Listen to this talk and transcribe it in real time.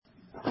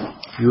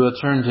You will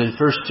turn to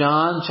 1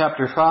 John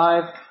chapter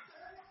 5.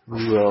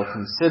 We will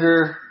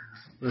consider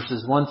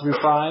verses 1 through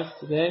 5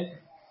 today.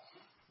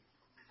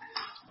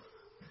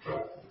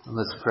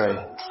 Let's pray.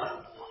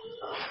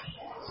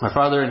 My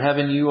Father in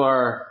heaven, you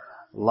are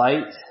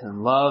light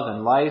and love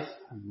and life.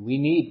 We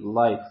need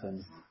life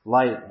and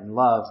light and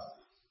love.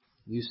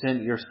 You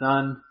sent your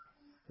Son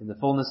in the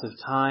fullness of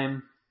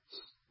time.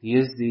 He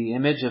is the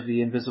image of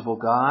the invisible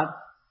God.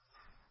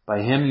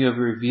 By him you have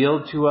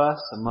revealed to us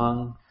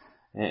among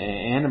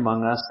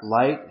us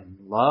light and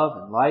love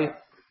and life.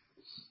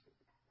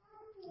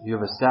 You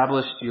have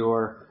established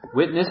your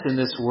witness in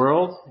this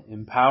world,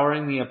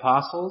 empowering the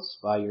apostles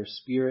by your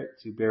Spirit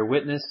to bear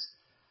witness,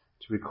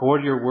 to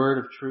record your word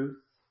of truth.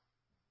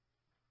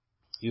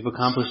 You've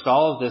accomplished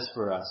all of this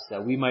for us,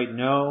 that we might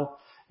know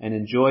and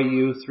enjoy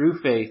you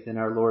through faith in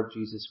our Lord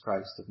Jesus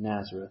Christ of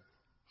Nazareth.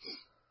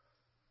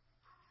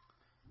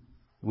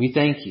 We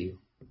thank you.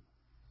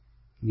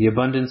 The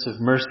abundance of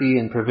mercy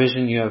and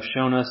provision you have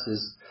shown us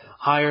is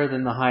higher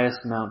than the highest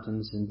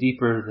mountains and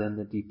deeper than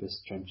the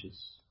deepest trenches.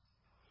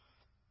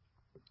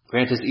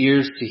 Grant us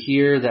ears to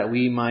hear that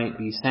we might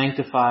be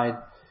sanctified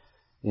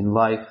in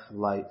life,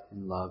 light,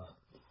 and love.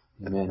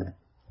 Amen.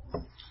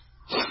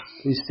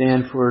 Please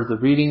stand for the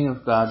reading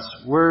of God's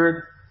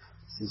Word.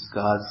 This is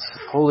God's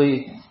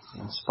holy,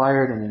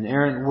 inspired, and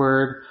inerrant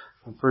Word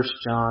from 1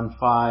 John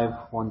 5,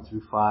 1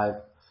 through 5.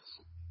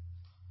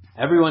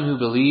 Everyone who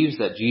believes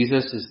that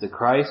Jesus is the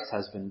Christ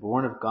has been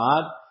born of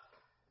God,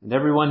 and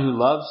everyone who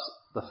loves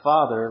the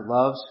Father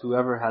loves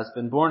whoever has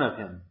been born of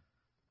him.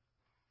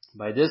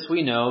 By this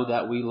we know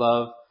that we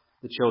love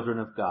the children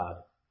of God,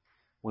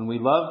 when we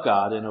love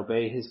God and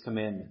obey his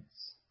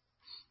commandments.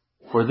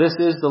 For this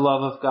is the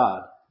love of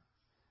God,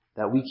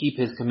 that we keep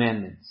his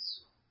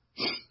commandments.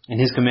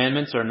 And his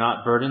commandments are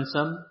not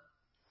burdensome,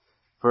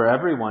 for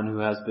everyone who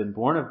has been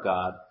born of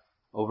God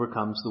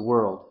overcomes the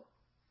world.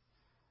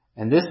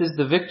 And this is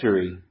the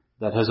victory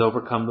that has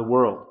overcome the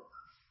world,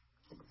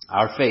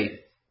 our faith.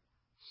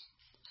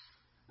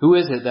 Who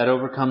is it that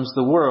overcomes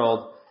the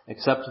world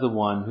except the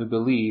one who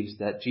believes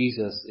that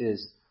Jesus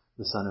is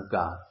the Son of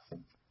God?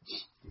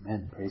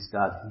 Amen. Praise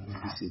God. You may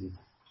be seated.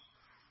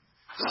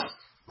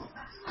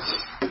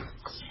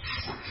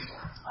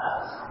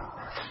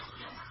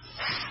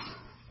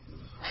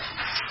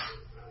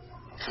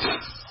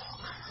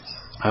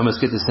 I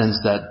almost get the sense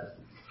that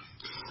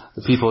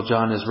the people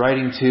John is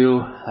writing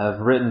to have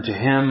written to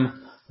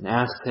him and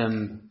asked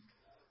him,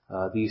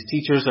 these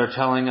teachers are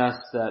telling us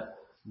that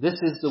this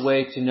is the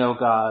way to know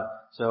God,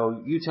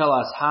 so you tell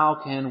us, how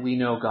can we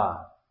know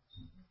God?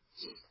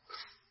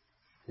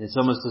 It's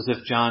almost as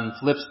if John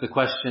flips the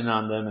question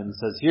on them and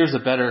says, here's a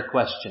better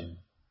question.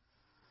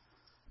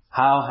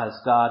 How has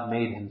God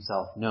made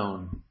himself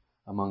known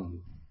among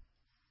you?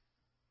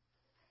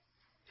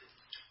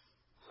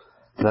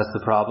 That's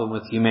the problem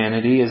with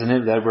humanity, isn't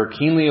it? That we're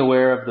keenly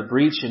aware of the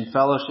breach in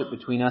fellowship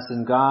between us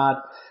and God,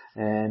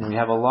 and we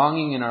have a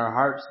longing in our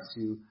hearts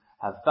to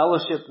have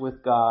fellowship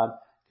with God,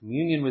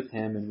 communion with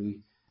him, and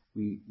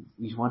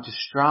we want to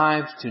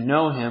strive to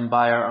know him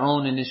by our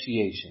own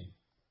initiation.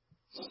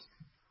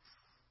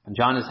 And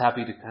John is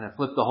happy to kind of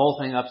flip the whole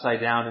thing upside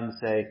down and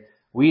say,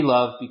 we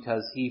love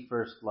because he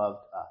first loved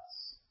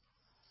us.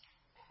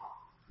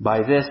 By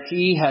this,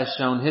 he has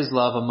shown his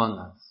love among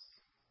us.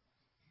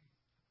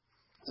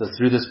 So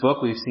through this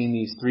book, we've seen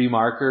these three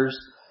markers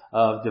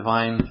of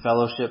divine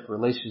fellowship,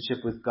 relationship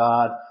with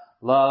God,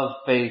 love,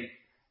 faith,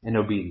 and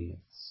obedience.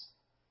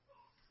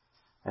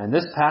 And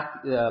this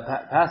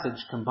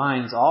passage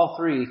combines all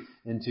three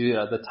into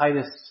the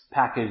tightest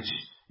package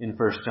in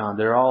 1 John.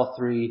 They're all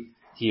three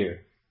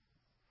here.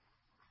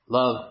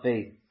 Love,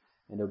 faith,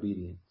 and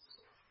obedience.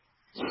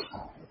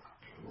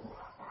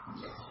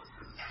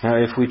 Now,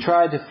 if we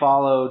try to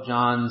follow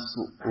John's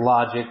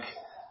logic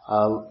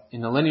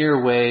in a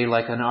linear way,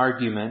 like an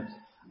argument,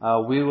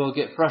 we will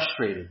get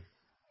frustrated.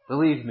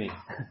 Believe me,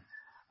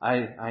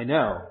 I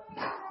know.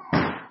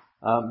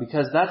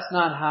 Because that's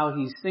not how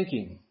he's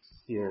thinking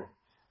here.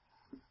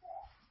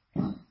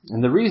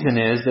 And the reason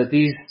is that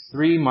these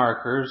three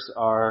markers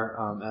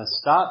are, as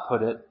Stott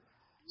put it,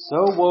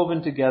 so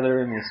woven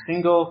together in a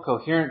single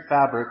coherent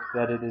fabric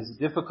that it is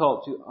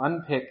difficult to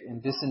unpick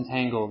and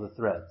disentangle the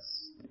threads.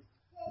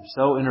 They're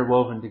so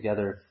interwoven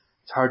together,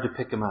 it's hard to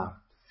pick them out.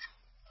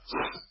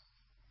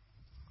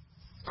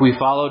 If we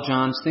follow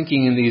John's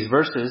thinking in these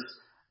verses,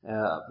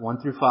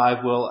 1 through 5,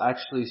 we'll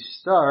actually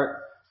start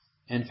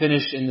and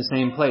finish in the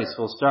same place.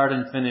 We'll start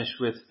and finish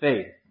with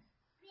faith.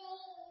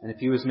 And if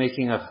he was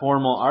making a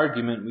formal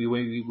argument,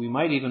 we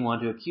might even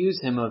want to accuse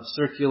him of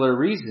circular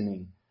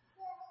reasoning.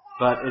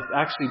 But it's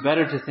actually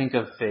better to think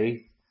of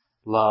faith,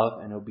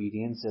 love, and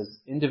obedience as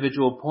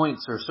individual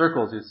points or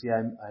circles. You see,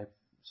 I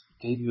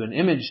gave you an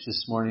image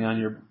this morning on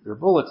your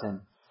bulletin.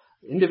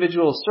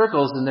 Individual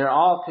circles, and they're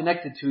all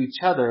connected to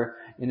each other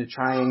in a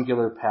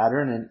triangular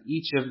pattern, and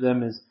each of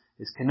them is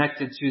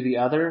connected to the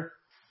other.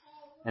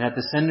 And at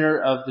the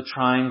center of the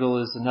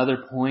triangle is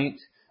another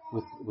point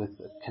with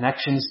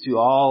connections to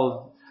all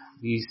of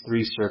these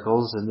three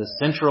circles, and the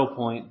central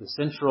point, the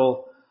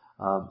central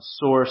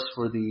source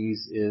for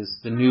these is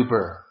the new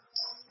birth.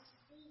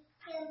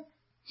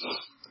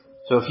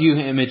 So a few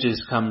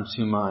images come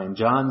to mind.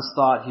 John's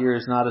thought here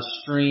is not a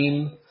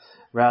stream,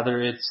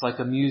 rather it's like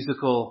a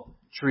musical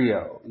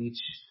trio, each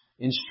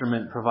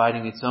instrument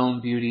providing its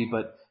own beauty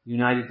but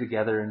united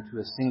together into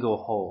a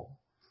single whole.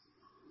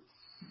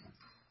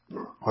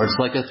 Or it's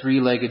like a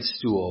three-legged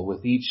stool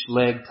with each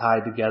leg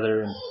tied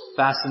together and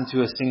fastened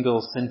to a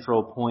single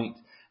central point.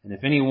 And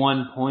if any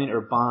one point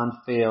or bond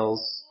fails,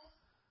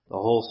 the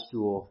whole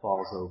stool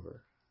falls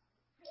over.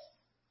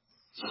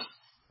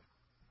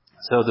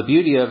 So the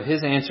beauty of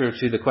his answer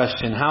to the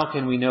question, how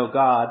can we know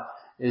God,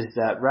 is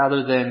that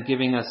rather than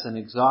giving us an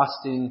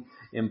exhausting,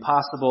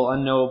 impossible,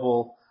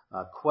 unknowable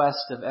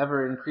quest of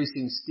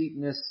ever-increasing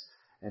steepness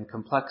and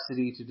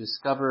complexity to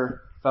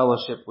discover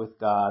fellowship with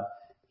God,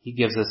 he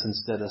gives us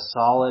instead a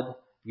solid,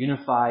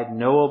 unified,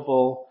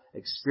 knowable,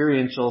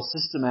 experiential,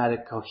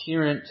 systematic,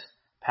 coherent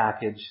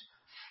package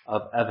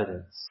of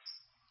evidence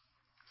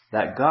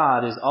that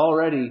God is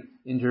already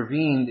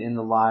intervened in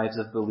the lives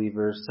of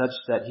believers such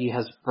that he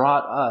has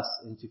brought us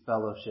into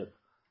fellowship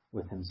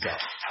with himself.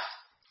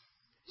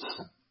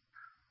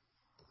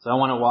 So I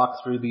want to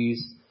walk through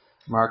these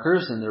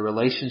markers and their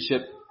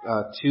relationship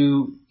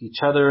to each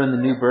other in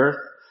the new birth.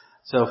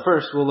 So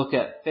first we'll look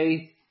at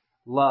faith,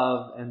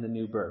 love, and the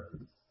new birth.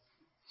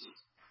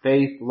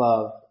 Faith,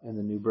 love, and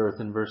the new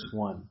birth in verse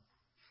 1.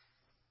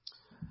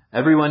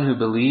 Everyone who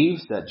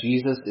believes that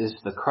Jesus is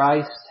the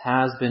Christ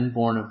has been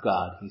born of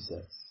God, he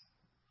says.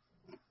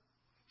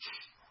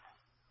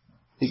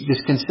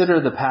 Just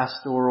consider the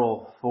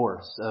pastoral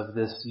force of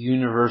this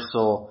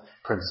universal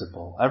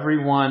principle.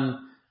 Everyone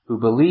who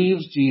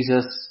believes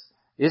Jesus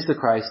is the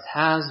Christ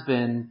has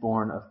been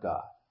born of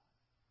God.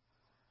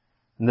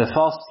 And the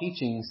false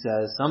teaching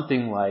says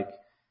something like,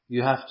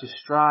 you have to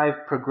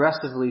strive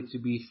progressively to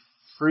be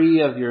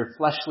free of your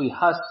fleshly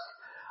husk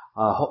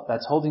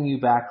that's holding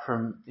you back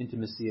from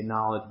intimacy and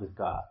knowledge with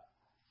God.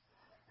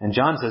 And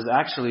John says,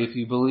 actually, if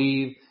you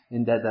believe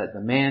in that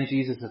the man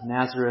Jesus of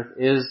Nazareth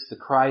is the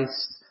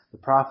Christ, the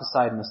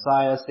prophesied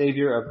Messiah,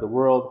 Savior of the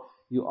world,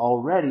 you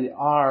already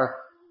are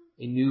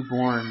a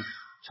newborn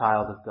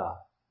child of God.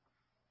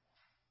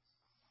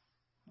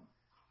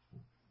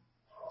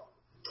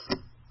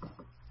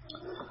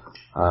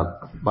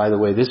 By the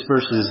way, this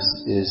verse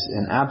is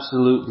an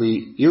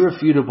absolutely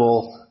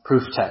irrefutable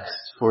proof text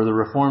for the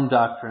Reformed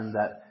doctrine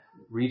that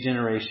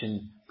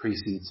regeneration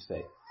precedes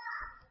faith.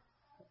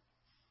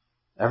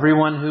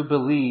 Everyone who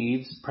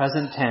believes,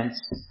 present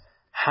tense,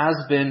 has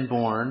been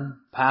born,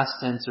 past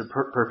tense or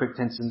perfect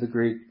tense in the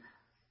Greek,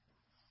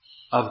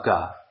 of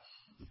God.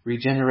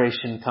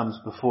 Regeneration comes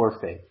before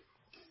faith.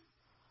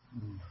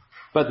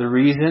 But the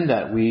reason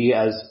that we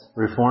as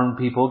Reformed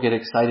people get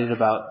excited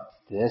about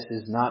this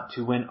is not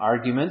to win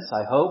arguments,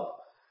 I hope,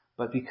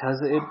 but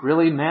because it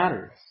really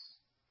matters.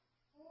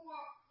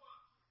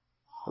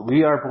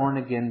 We are born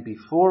again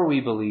before we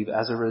believe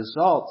as a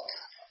result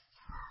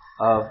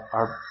of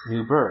our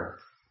new birth.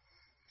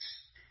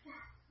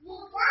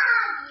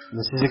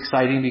 This is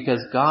exciting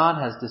because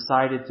God has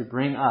decided to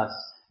bring us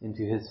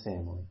into his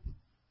family.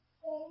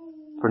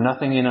 For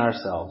nothing in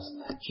ourselves.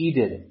 He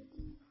did it.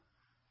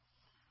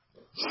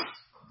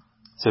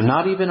 So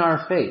not even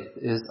our faith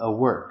is a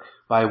work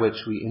by which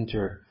we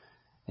enter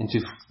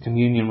into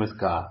communion with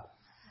God.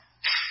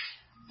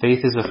 Faith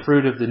is a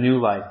fruit of the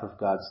new life of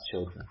God's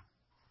children.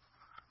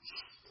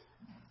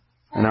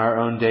 In our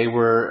own day,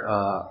 we're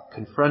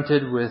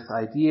confronted with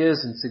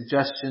ideas and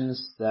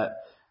suggestions that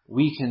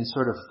we can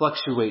sort of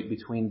fluctuate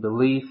between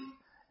belief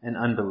and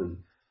unbelief,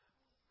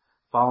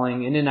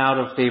 falling in and out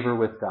of favor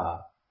with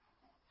God.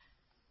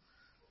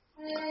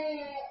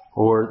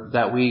 Or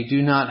that we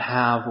do not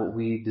have what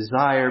we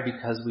desire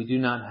because we do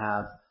not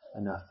have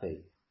enough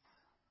faith.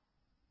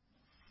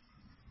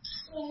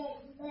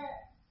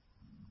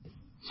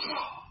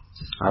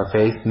 Our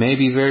faith may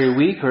be very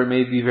weak or it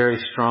may be very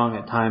strong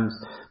at times,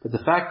 but the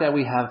fact that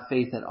we have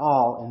faith at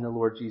all in the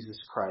Lord Jesus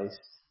Christ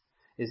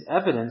is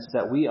evidence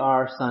that we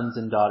are sons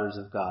and daughters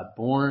of God,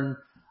 born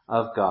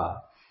of God.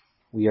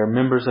 We are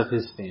members of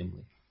his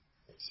family.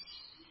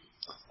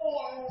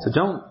 So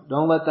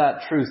don't let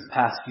that truth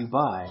pass you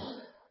by.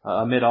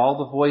 Amid all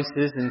the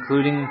voices,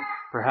 including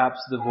perhaps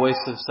the voice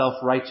of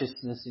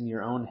self-righteousness in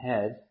your own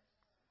head,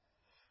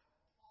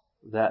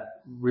 that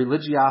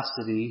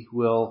religiosity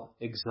will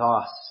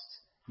exhaust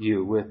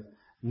you with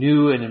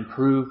new and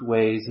improved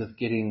ways of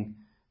getting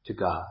to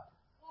God.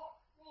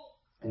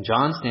 And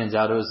John stands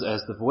out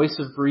as the voice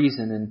of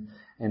reason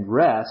and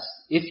rest.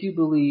 If you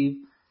believe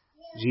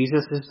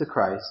Jesus is the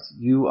Christ,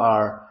 you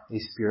are a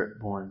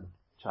spirit-born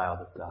child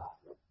of God.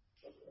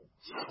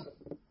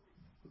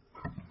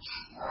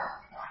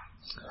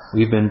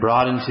 We've been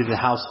brought into the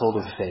household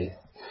of faith.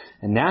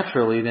 And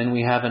naturally, then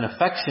we have an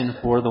affection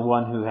for the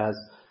one who has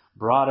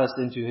brought us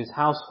into his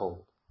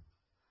household.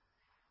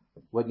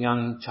 What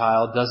young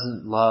child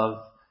doesn't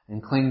love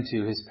and cling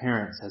to his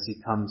parents as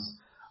he comes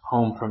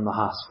home from the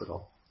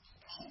hospital?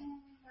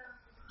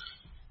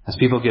 As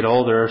people get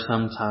older,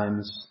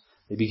 sometimes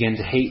they begin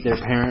to hate their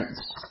parents.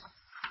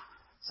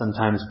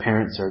 Sometimes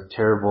parents are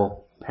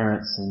terrible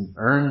parents and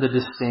earn the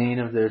disdain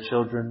of their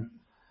children.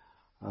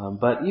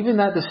 But even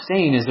that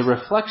disdain is a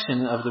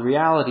reflection of the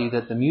reality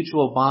that the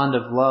mutual bond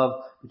of love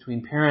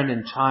between parent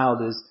and child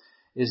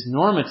is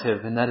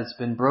normative and that it's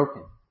been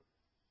broken.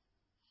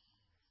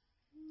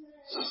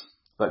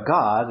 But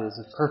God is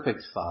a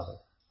perfect Father.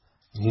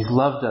 And He's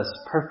loved us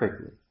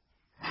perfectly.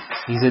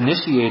 He's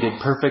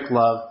initiated perfect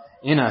love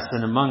in us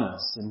and among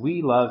us. And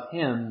we love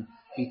Him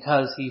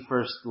because He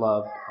first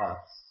loved us.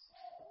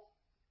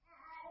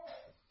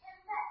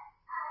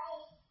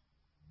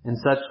 And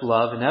such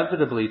love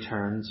inevitably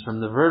turns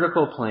from the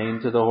vertical plane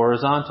to the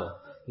horizontal.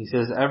 He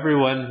says,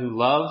 everyone who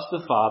loves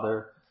the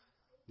Father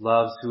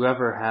loves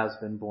whoever has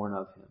been born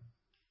of Him.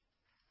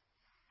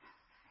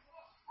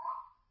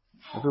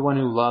 Everyone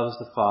who loves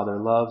the Father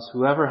loves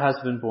whoever has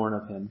been born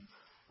of Him.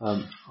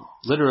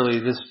 Literally,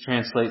 this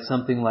translates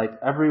something like,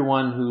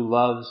 everyone who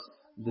loves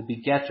the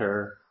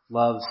begetter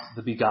loves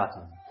the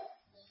begotten.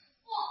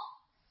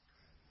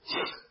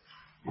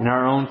 In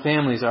our own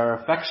families,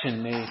 our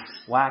affection may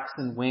wax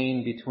and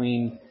wane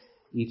between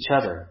each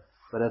other.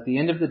 But at the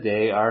end of the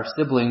day, our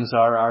siblings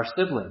are our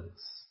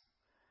siblings.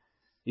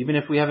 Even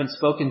if we haven't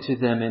spoken to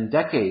them in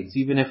decades,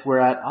 even if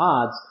we're at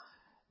odds,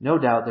 no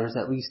doubt there's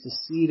at least a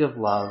seed of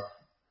love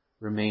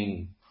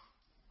remaining.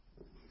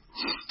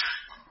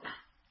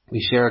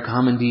 We share a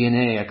common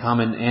DNA, a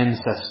common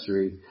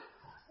ancestry.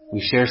 We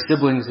share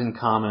siblings in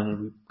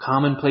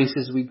common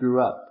places we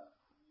grew up.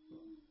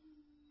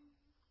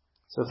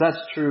 So if that's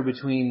true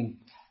between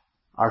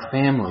our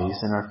families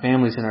and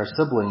our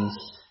siblings,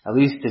 at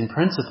least in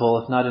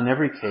principle, if not in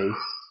every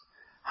case,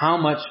 how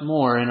much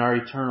more in our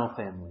eternal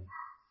family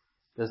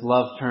does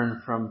love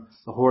turn from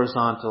the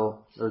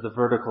horizontal or the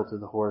vertical to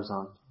the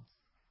horizontal?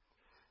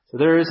 So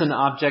there is an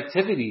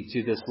objectivity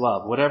to this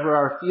love. Whatever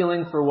our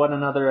feeling for one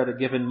another at a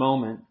given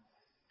moment,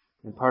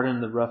 and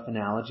pardon the rough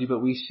analogy, but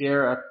we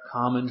share a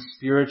common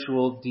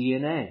spiritual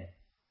DNA,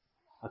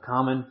 a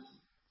common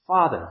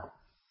Father.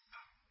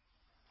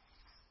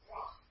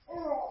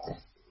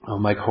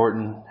 Mike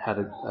Horton has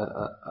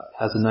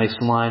a nice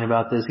line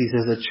about this. He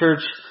says, a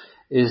church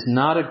is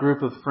not a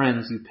group of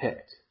friends you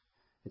picked.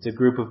 It's a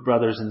group of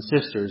brothers and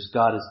sisters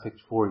God has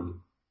picked for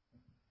you.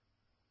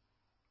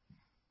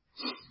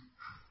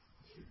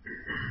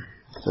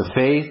 So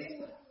faith,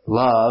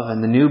 love,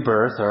 and the new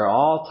birth are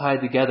all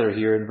tied together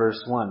here in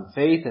verse 1.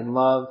 Faith and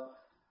love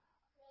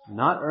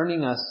not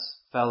earning us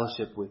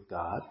fellowship with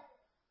God,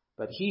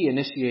 but He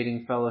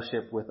initiating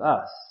fellowship with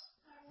us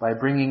by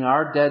bringing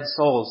our dead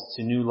souls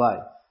to new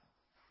life.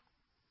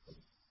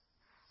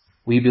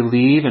 We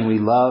believe and we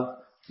love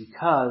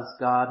because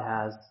God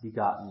has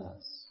begotten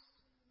us.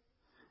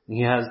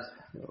 He has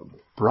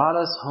brought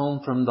us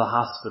home from the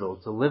hospital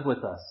to live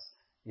with us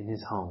in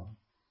His home.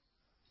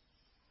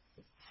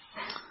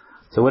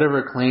 So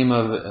whatever claim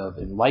of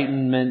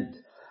enlightenment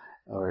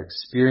or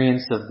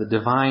experience of the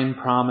divine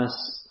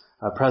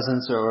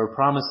presence or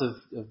promise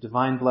of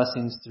divine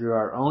blessings through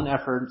our own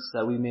efforts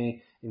that we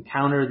may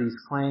encounter these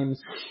claims,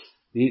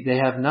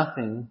 they have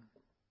nothing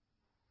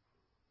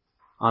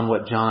on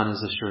what John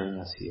is assuring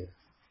us here.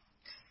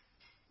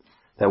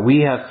 That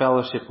we have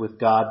fellowship with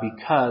God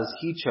because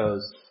He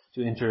chose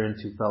to enter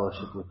into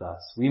fellowship with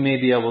us. We may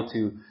be able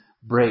to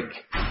break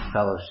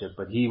fellowship,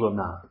 but He will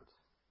not.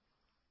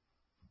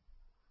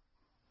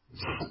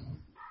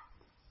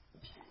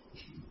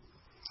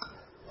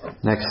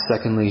 Next,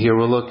 secondly, here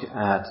we'll look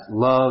at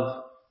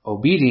love,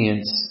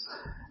 obedience,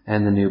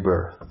 and the new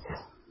birth.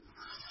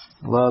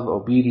 Love,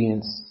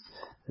 obedience,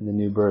 and the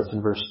new birth.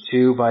 In verse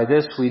 2, by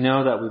this we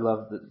know that we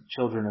love the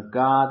children of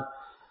God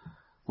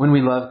when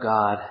we love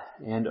God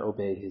and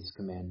obey His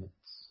commandments.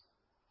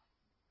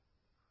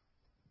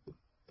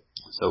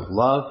 So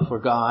love for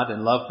God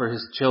and love for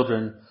His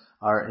children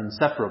are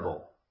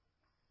inseparable.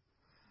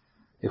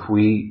 If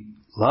we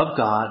love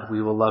God,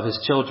 we will love His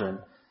children.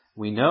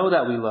 We know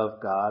that we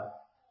love God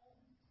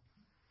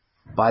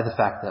by the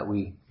fact that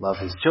we love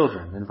His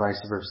children, and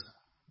vice versa.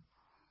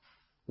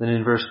 Then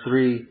in verse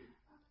 3,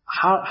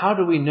 how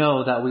do we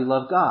know that we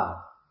love God?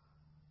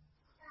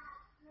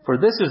 For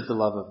this is the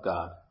love of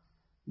God,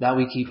 that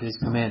we keep His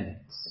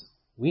commandments.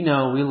 We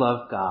know we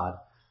love God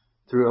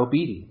through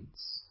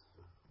obedience.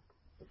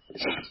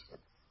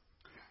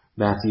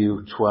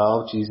 Matthew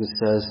 12, Jesus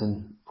says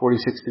in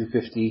 46 through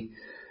 50,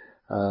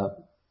 or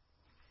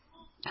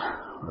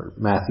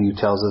Matthew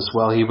tells us,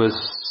 while He was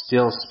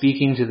still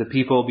speaking to the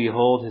people,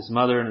 behold, His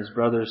mother and His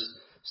brothers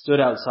stood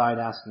outside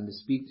asking to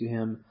speak to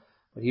Him.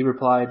 But He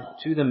replied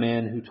to the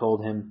man who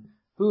told Him,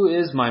 who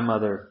is my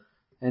mother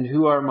and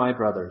who are my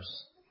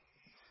brothers?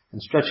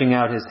 And stretching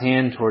out His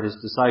hand toward His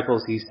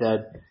disciples, He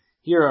said,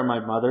 here are my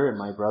mother and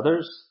my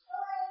brothers.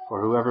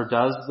 For whoever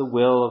does the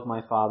will of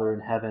my Father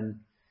in heaven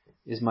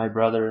is my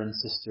brother and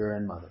sister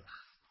and mother.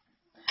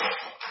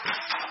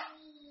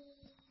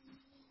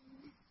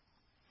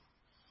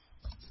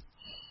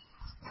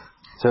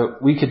 So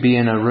we could be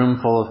in a room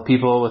full of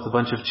people with a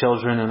bunch of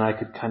children and I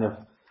could kind of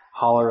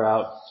holler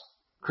out,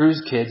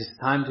 cruise kids,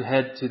 time to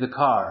head to the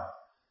car.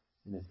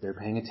 And if they're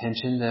paying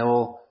attention, they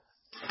will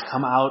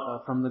come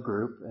out from the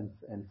group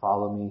and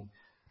follow me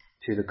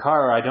to the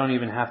car. I don't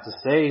even have to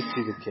say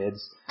to the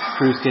kids,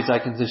 Cruise kids, I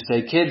can just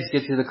say, kids,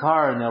 get to the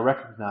car, and they'll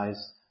recognize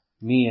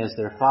me as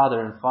their father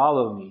and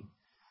follow me.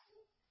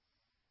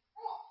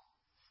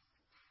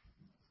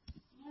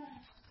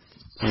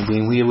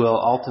 And we will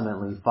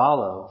ultimately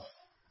follow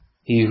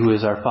He who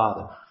is our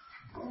Father.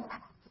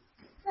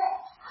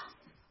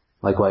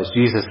 Likewise,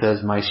 Jesus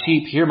says, my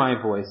sheep hear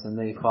my voice and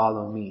they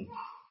follow me.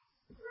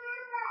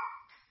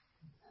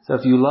 So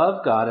if you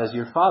love God as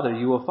your Father,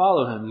 you will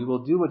follow Him. You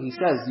will do what He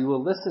says. You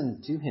will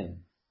listen to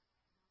Him.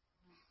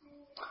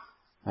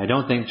 I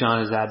don't think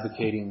John is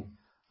advocating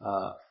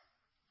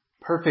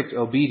perfect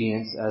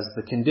obedience as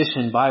the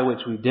condition by which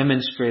we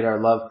demonstrate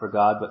our love for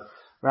God, but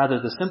rather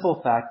the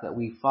simple fact that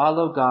we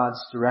follow God's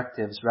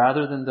directives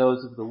rather than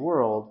those of the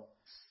world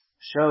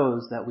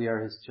shows that we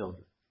are His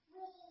children.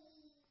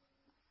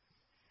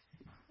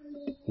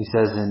 He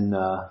says in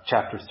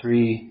chapter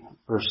 3,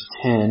 verse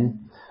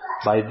 10,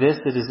 by this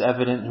it is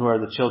evident who are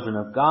the children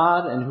of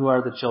God and who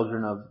are the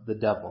children of the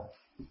devil.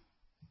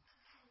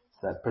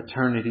 It's that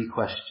paternity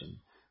question.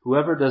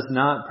 Whoever does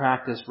not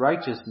practice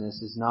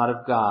righteousness is not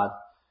of God,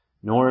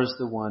 nor is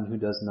the one who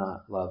does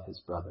not love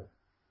his brother.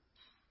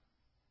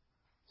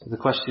 So the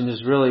question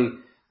is really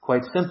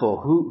quite simple.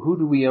 Who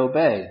do we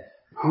obey?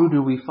 Who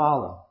do we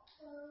follow?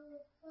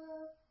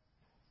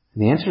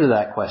 And the answer to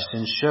that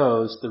question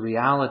shows the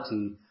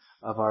reality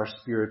of our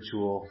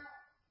spiritual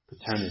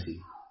paternity.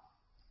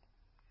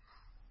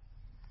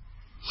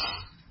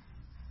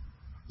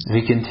 And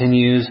he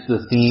continues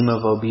the theme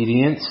of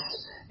obedience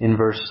in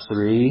verse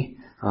 3,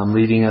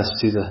 leading us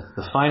to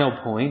the final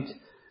point,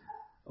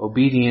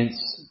 obedience,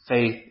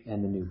 faith,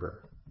 and the new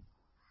birth.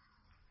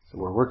 So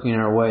we're working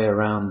our way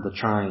around the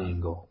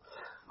triangle.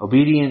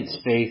 Obedience,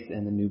 faith,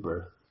 and the new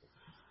birth.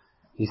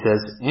 He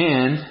says,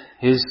 and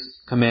His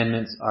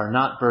commandments are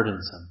not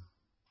burdensome.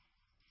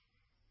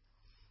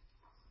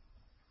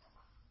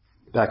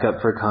 Back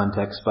up for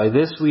context. By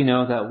this we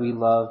know that we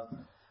love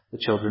the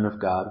children of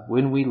God,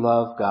 when we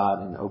love God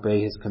and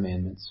obey His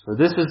commandments. For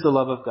this is the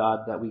love of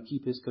God, that we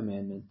keep His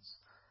commandments,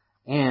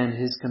 and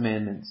His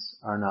commandments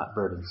are not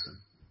burdensome.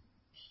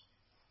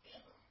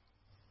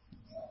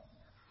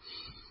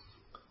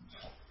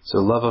 So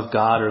love of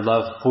God or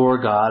love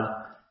for God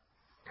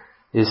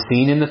is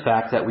seen in the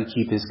fact that we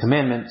keep His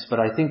commandments, but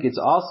I think it's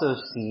also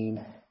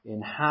seen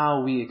in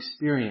how we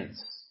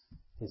experience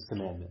His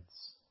commandments.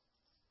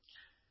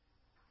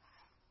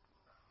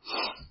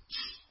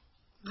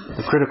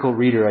 The critical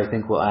reader, I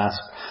think, will ask,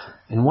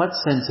 in what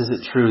sense is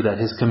it true that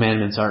His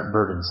commandments aren't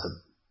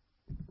burdensome?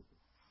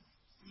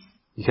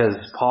 Because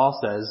Paul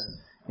says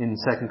in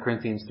 2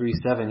 Corinthians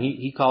 3:7,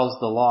 he calls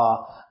the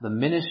law the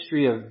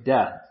ministry of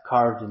death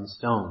carved in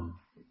stone.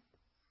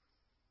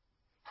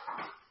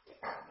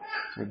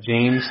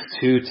 James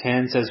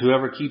 2:10 says,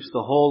 whoever keeps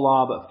the whole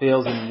law but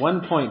fails in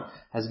one point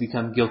has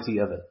become guilty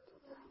of it.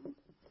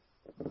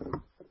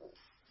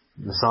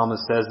 The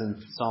psalmist says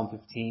in Psalm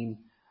 15,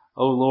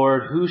 O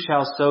Lord, who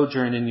shall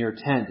sojourn in your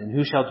tent, and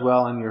who shall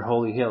dwell in your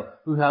holy hill?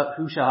 Who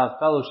shall have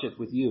fellowship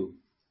with you?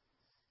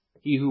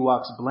 He who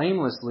walks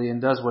blamelessly and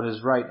does what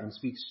is right and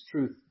speaks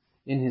truth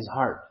in his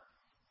heart.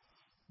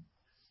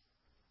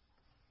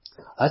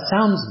 That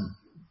sounds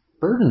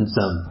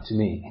burdensome to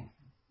me.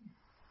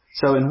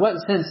 So in what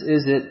sense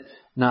is it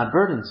not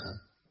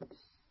burdensome?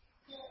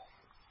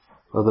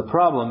 Well, the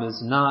problem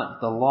is not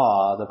the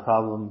law. The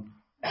problem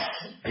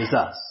is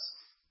us.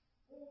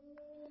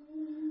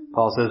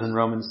 Paul says in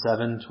Romans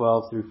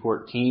 7:12 through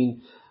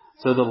 14,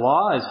 so the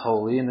law is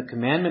holy, and the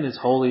commandment is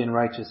holy and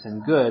righteous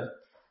and good.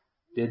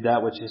 Did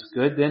that which is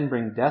good then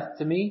bring death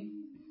to me?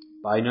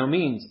 By no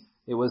means.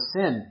 It was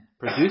sin,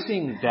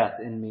 producing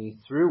death in me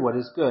through what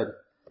is good,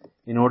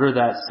 in order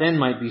that sin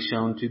might be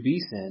shown to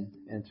be sin,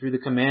 and through the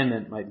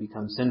commandment might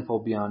become sinful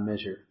beyond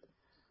measure.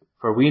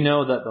 For we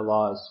know that the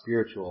law is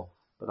spiritual,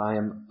 but I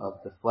am of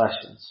the flesh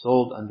and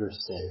sold under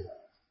sin.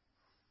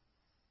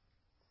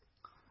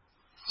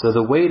 So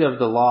the weight of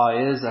the law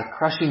is a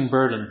crushing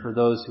burden for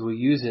those who will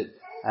use it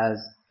as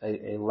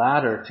a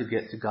ladder to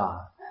get to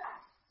God.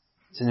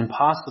 It's an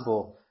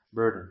impossible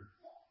burden.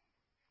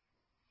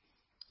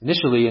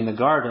 Initially in the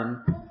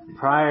garden,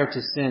 prior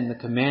to sin, the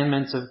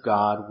commandments of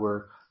God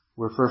were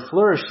for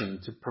flourishing,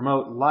 to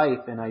promote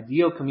life and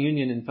ideal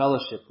communion and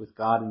fellowship with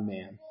God and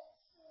man.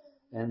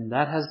 And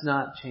that has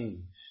not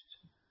changed.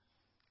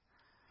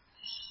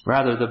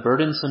 Rather, the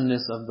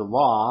burdensomeness of the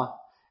law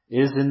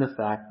is in the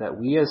fact that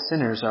we as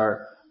sinners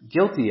are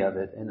guilty of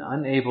it and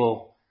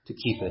unable to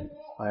keep it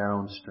by our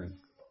own strength.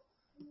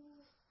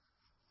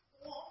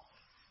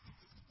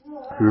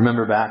 If you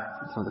remember back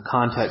some of the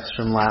context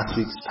from last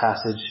week's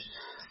passage,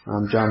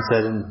 John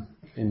said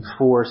in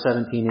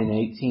 4:17 and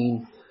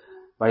 18,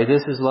 by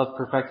this is love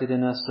perfected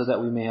in us, so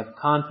that we may have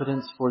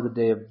confidence for the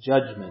day of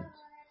judgment.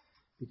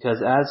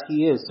 Because as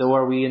He is, so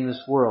are we in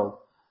this world.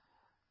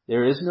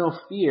 There is no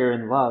fear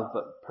in love,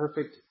 but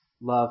perfect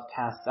love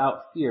casts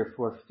out fear,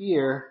 for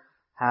fear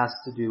has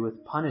to do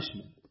with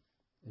punishment.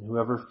 And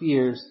whoever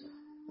fears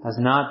has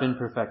not been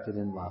perfected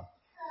in love.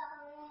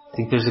 I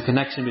think there's a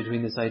connection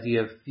between this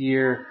idea of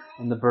fear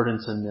and the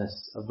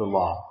burdensomeness of the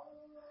law.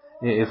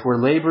 If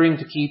we're laboring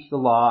to keep the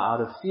law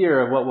out of fear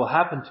of what will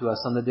happen to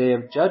us on the day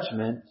of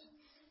judgment,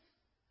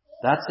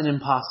 that's an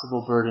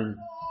impossible burden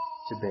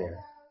to bear.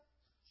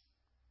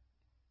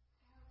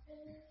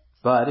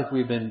 But if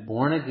we've been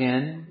born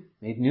again,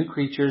 made new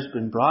creatures,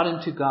 been brought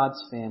into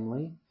God's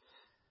family,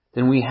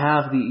 then we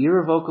have the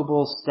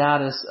irrevocable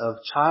status of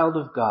child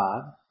of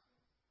God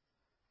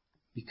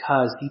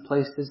because He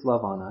placed His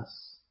love on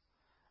us.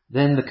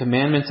 Then the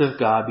commandments of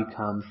God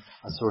become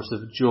a source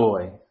of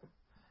joy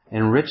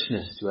and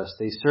richness to us.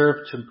 They serve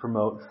to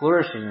promote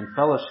flourishing and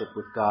fellowship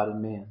with God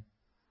and man.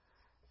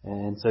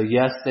 And so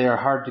yes, they are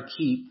hard to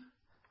keep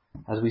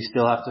as we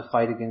still have to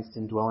fight against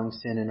indwelling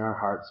sin in our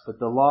hearts. But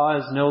the law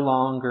is no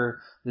longer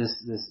this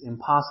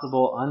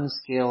impossible,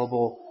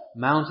 unscalable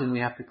mountain we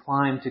have to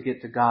climb to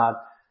get to God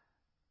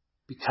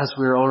because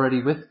we're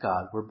already with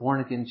God. We're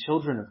born again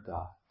children of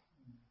God.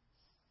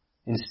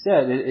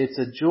 Instead, it's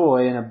a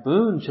joy and a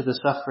boon to the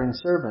suffering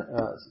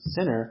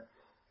sinner.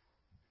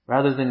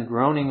 Rather than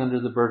groaning under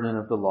the burden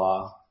of the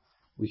law,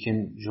 we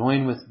can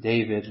join with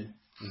David,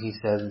 and he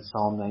says in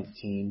Psalm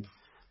 19,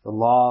 "The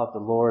law of the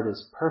Lord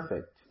is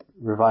perfect,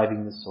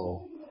 reviving the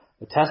soul.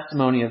 The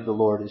testimony of the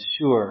Lord is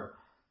sure,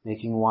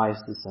 making wise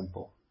the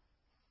simple.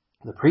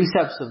 The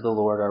precepts of the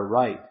Lord are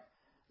right,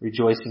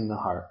 rejoicing the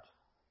heart.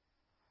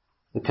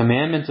 The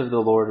commandment of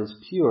the Lord is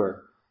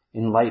pure,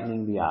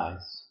 enlightening the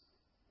eyes.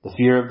 The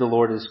fear of the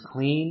Lord is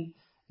clean,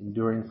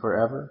 enduring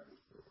forever.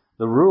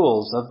 The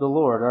rules of the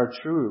Lord are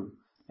true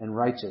and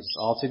righteous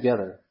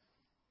altogether.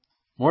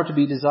 More to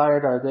be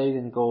desired are they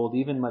than gold,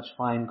 even much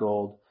fine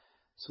gold,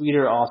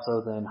 sweeter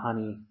also than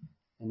honey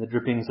and the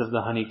drippings of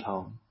the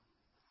honeycomb.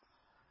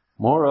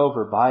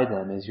 Moreover, by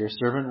them is your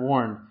servant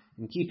warned.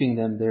 In keeping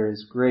them there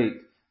is great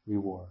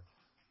reward."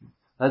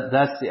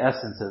 That's the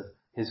essence of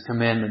His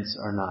commandments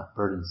are not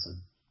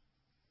burdensome.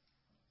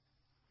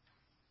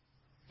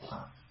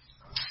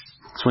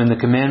 So when the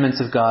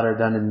commandments of God are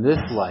done in this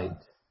light,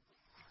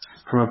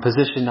 from a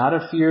position not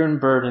of fear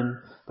and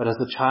burden, but as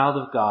a child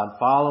of God,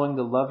 following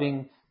the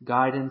loving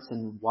guidance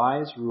and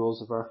wise rules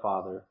of our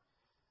Father,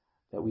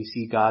 that we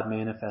see God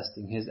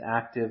manifesting His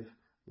active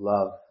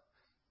love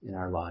in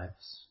our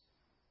lives.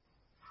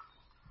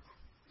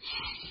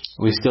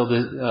 We still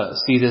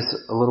see this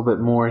a little bit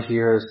more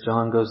here as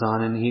John goes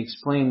on, and he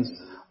explains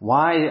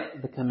why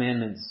the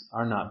commandments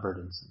are not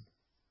burdensome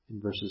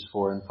in verses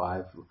 4 and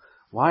 5.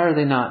 Why are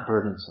they not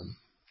burdensome?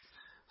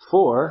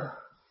 For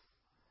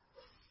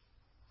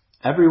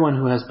everyone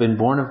who has been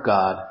born of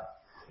God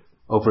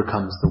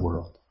overcomes the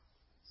world.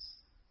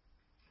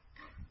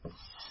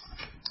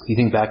 If you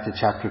think back to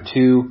chapter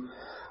 2,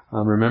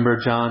 remember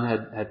John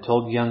had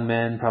told young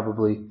men,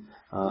 probably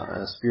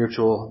a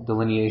spiritual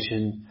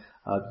delineation,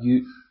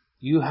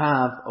 you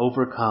have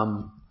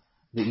overcome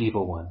the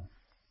evil one.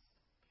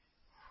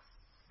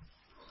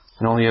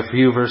 And only a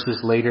few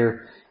verses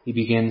later, he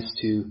begins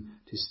to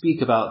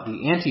speak about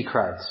the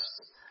Antichrist,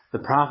 the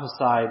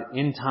prophesied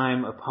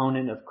end-time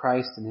opponent of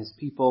Christ and His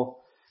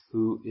people,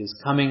 who is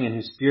coming and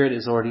whose spirit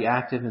is already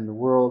active in the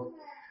world.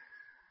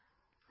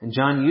 And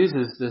John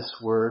uses this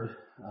word,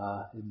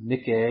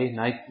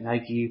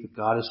 Nike, the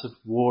goddess of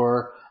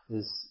war,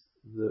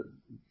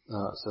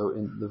 so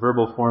in the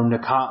verbal form,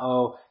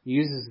 Nikao, he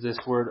uses this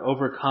word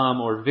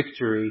overcome or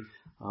victory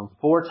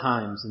 4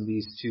 times in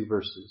these 2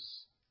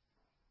 verses.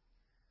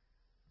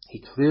 He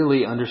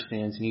clearly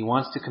understands and he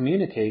wants to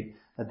communicate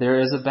that there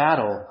is a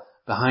battle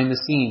behind the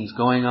scenes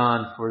going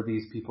on for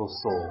these people's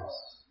souls.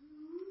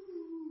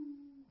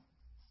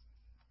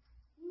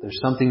 There's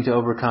something to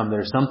overcome.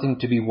 There's something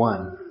to be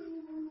won.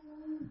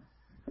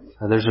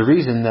 There's a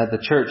reason that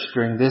the church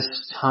during this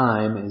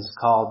time is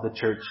called the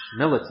church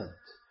militant.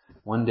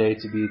 One day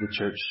to be the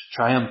church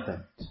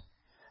triumphant.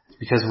 It's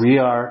because we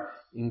are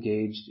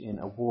engaged in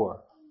a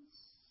war.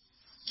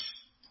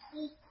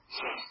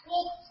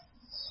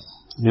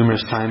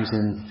 Numerous times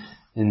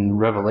in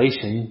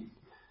Revelation,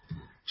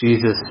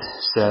 Jesus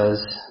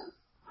says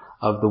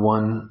of the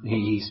one,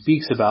 he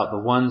speaks about the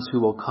ones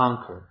who will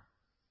conquer.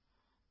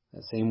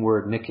 That same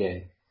word,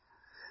 Nike.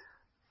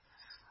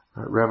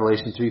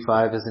 Revelation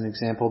 3:5 is an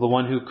example. The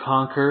one who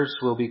conquers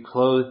will be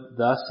clothed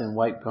thus in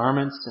white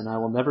garments, and I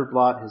will never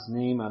blot his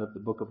name out of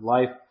the book of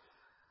life.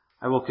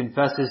 I will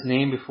confess his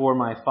name before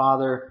my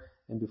Father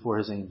and before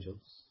His angels.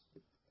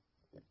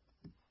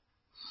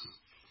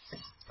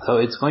 So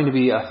it's going to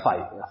be a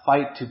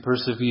fight to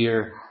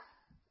persevere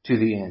to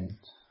the end.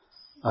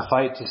 A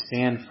fight to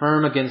stand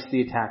firm against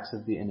the attacks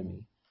of the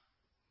enemy.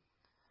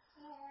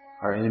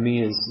 Our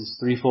enemy is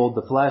threefold: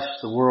 the flesh,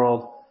 the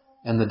world,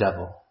 and the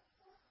devil.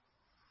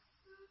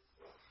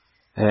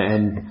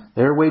 And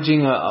they're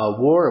waging a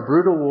war, a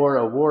brutal war,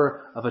 a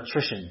war of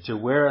attrition to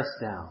wear us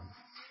down.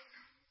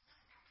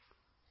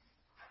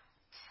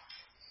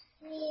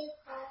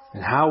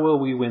 And how will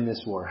we win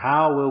this war?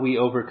 How will we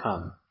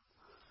overcome?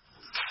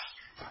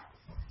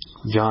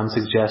 John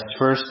suggests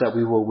first that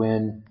we will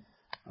win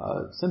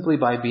simply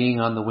by being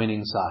on the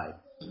winning side.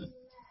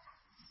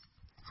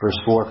 Verse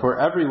 4, for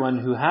everyone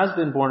who has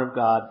been born of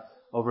God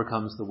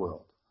overcomes the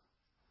world.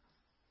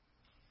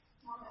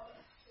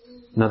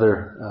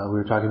 Another, we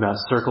were talking about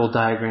circle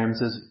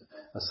diagrams, is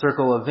a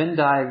circle, a Venn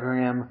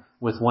diagram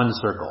with one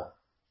circle.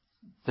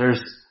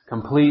 There's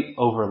complete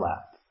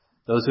overlap.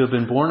 Those who have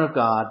been born of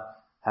God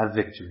have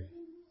victory.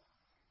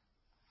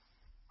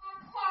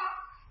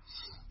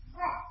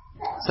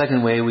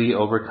 Second way we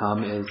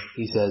overcome is,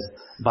 he says,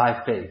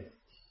 by faith.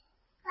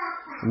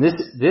 And this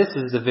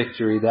is the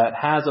victory that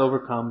has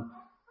overcome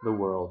the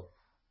world,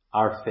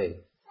 our faith.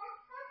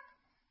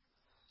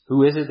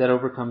 Who is it that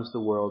overcomes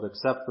the world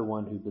except the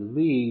one who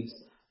believes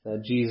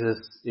that Jesus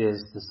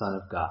is the Son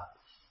of God?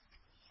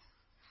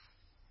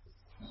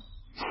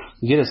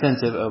 You get a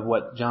sense of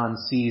what John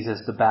sees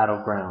as the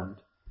battleground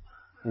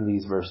in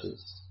these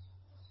verses.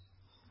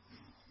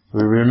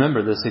 We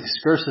remember this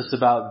excursus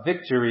about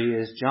victory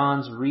is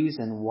John's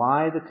reason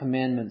why the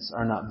commandments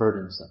are not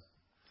burdensome.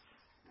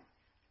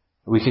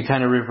 We could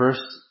kind of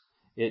reverse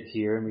it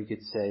here and we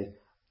could say,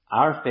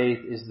 our faith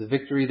is the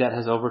victory that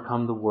has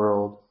overcome the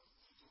world,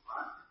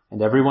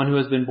 and everyone who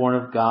has been born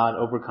of God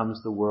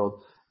overcomes the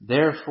world.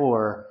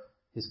 Therefore,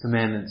 his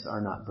commandments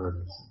are not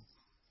burdensome.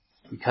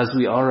 Because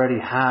we already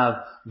have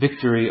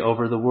victory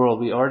over the world.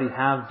 We already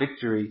have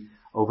victory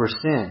over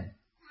sin.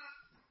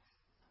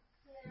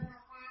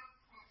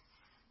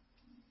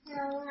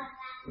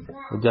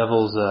 The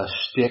devil's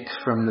shtick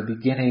from the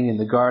beginning in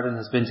the garden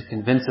has been to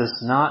convince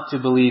us not to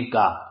believe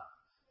God,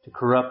 to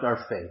corrupt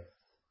our faith.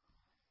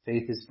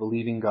 Faith is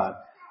believing God.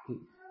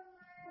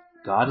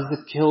 God is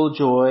the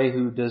killjoy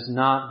who does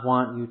not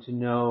want you to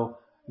know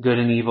good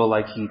and evil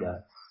like he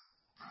does.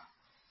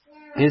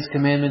 His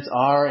commandments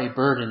are a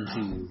burden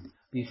to you.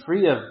 Be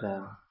free of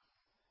them.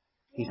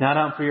 He's not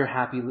out for your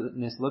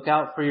happiness. Look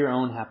out for your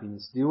own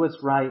happiness. Do what's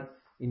right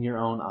in your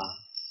own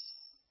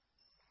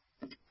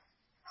eyes.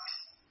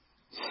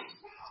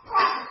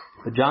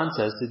 But John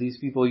says to these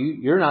people,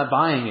 you're not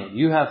buying it.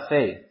 You have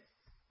faith.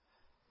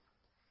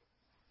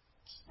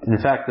 And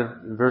in fact,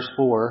 in verse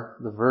 4,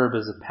 the verb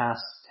is a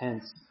past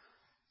tense.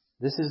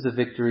 This is the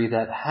victory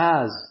that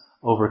has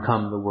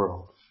overcome the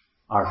world,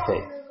 our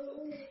faith.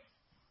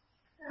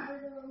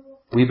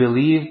 We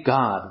believe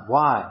God.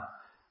 Why?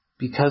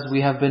 Because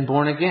we have been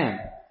born again.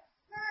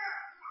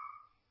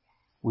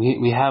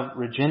 We have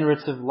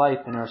regenerative life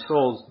in our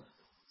souls,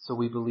 so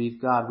we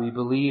believe God. We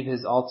believe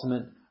His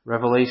ultimate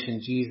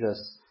revelation,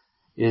 Jesus,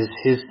 is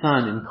His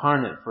Son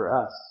incarnate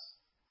for us.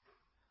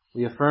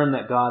 We affirm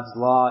that God's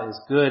law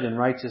is good and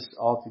righteous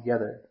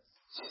altogether,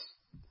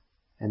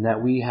 and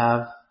that we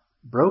have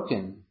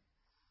broken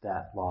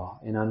that law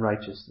in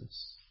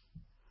unrighteousness.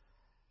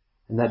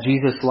 And that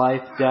Jesus'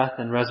 life, death,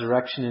 and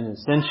resurrection and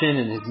ascension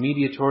and His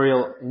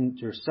mediatorial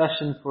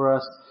intercession for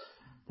us,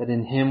 that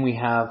in Him we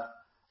have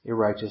a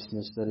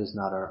righteousness that is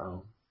not our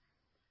own.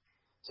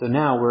 So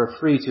now we're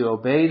free to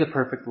obey the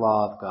perfect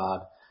law of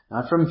God,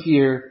 not from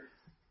fear,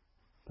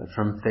 but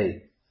from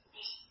faith.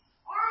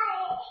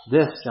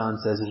 This, John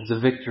says, is the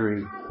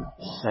victory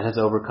that has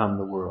overcome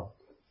the world.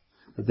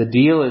 But the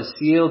deal is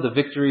sealed, the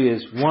victory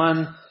is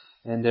won,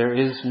 and there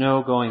is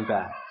no going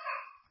back.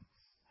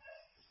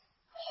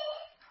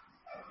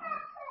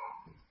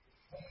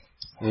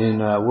 In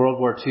World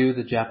War II,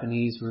 the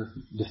Japanese were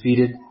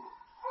defeated,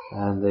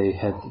 and they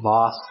had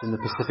lost in the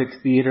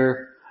Pacific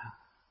Theater.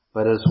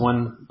 But as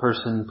one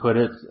person put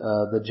it,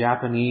 the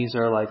Japanese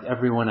are like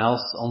everyone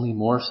else, only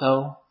more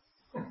so.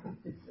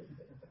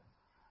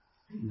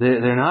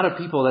 They're not a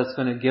people that's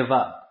going to give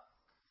up.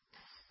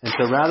 And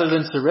so rather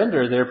than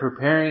surrender, they're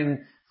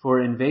preparing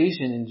for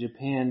invasion in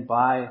Japan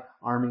by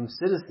arming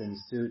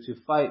citizens to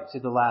fight to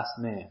the last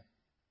man.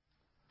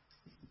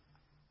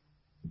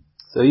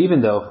 So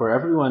even though for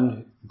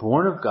everyone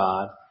born of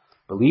God,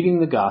 believing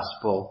the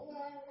gospel,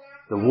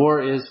 the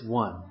war is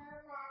won.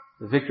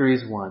 The victory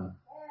is won.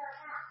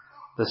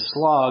 The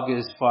slog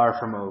is far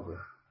from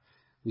over.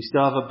 We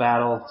still have a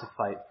battle to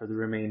fight for the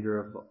remainder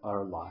of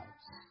our lives.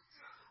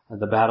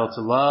 The battle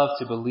to love,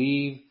 to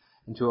believe,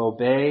 and to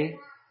obey,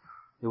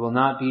 it will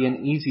not be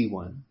an easy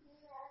one.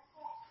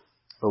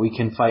 But we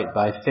can fight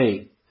by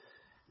faith,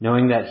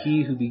 knowing that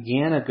He who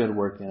began a good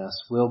work in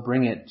us will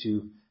bring it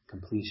to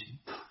completion.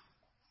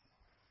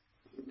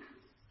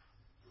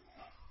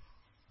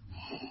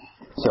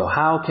 So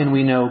how can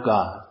we know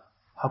God?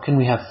 How can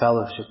we have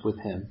fellowship with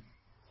Him?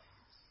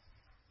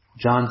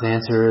 John's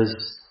answer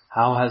is,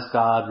 how has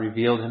God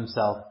revealed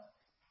Himself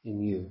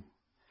in you?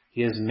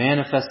 He has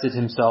manifested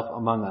Himself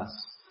among us.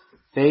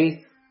 Faith,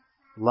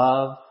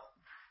 love,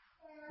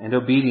 and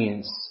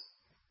obedience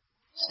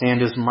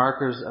stand as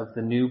markers of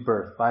the new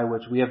birth by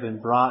which we have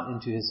been brought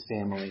into His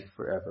family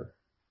forever.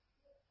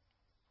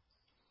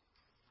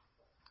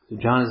 So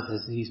John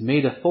says he's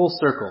made a full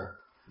circle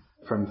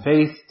from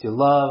faith to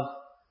love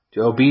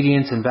to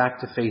obedience and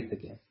back to faith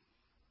again.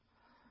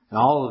 And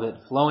all of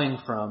it flowing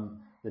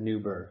from the new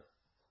birth.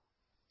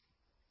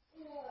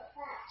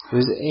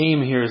 His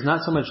aim here is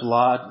not so much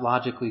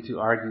logically to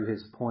argue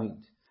his point,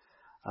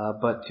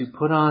 but to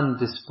put on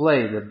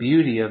display the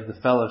beauty of the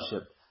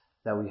fellowship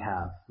that we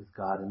have with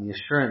God and the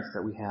assurance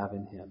that we have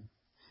in Him.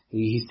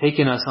 He's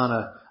taken us on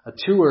a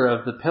tour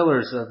of the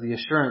pillars of the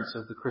assurance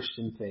of the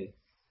Christian faith.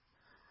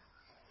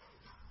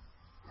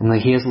 And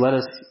He has let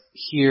us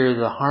hear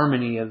the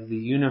harmony of the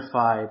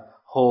unified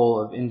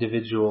whole of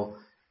individual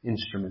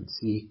instruments.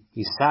 He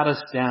sat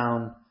us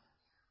down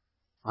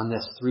on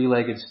this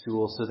three-legged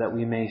stool so that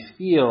we may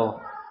feel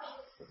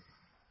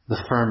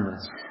the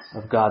firmness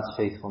of God's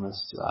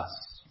faithfulness to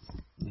us.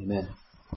 Amen.